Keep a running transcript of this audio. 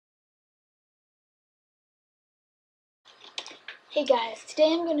Hey guys,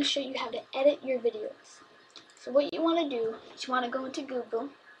 today I'm going to show you how to edit your videos. So what you want to do is you want to go into Google,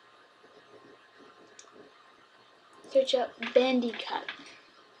 search up Bandicut.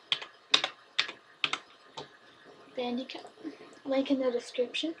 Bandicut, link in the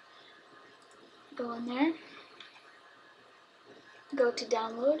description. Go in there, go to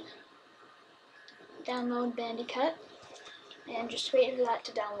download Bandicut, and just wait for that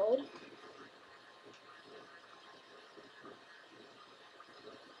to download.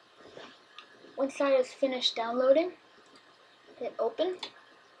 Once that is finished downloading, hit open,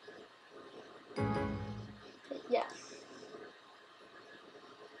 hit yes,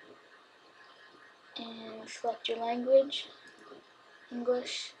 and select your language,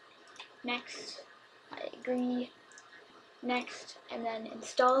 English, next, I agree, next, and then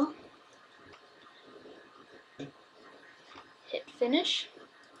install, hit finish.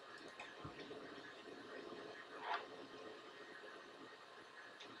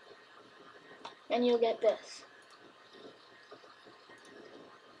 And you'll get this.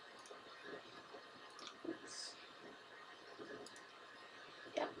 Oops.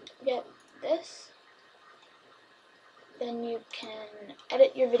 Yeah, get this. Then you can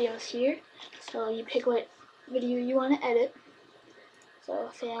edit your videos here. So you pick what video you want to edit. So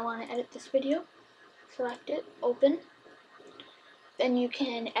say I want to edit this video. Select it, open. Then you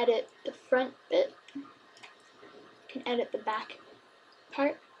can edit the front bit. You can edit the back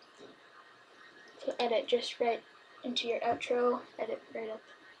part. So edit just right into your outro, edit right up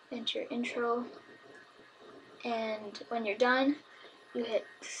into your intro. And when you're done, you hit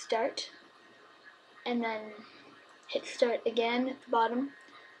start, and then hit start again at the bottom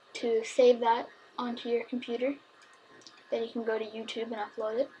to save that onto your computer. Then you can go to YouTube and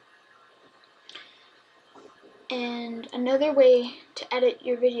upload it. And another way to edit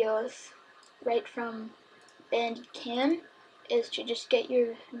your videos right from Bandicut is to just get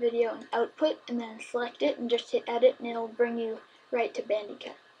your video and output and then select it and just hit edit, and it'll bring you right to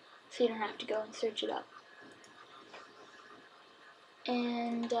Bandicut, so you don't have to go and search it up.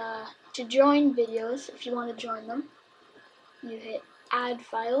 And to join videos, if you want to join them, you hit add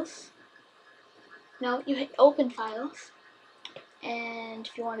files. No, you hit open files. And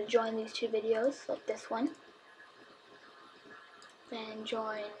if you want to join these two videos, like this one, then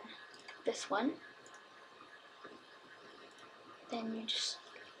join this one. Then you just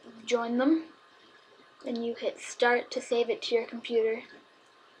join them. Then you hit start to save it to your computer.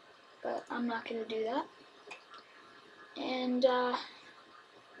 But I'm not going to do that. And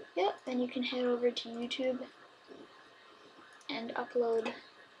yeah, then you can head over to YouTube and upload,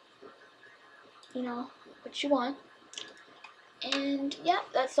 what you want. And yeah,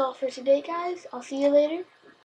 that's all for today, guys. I'll see you later.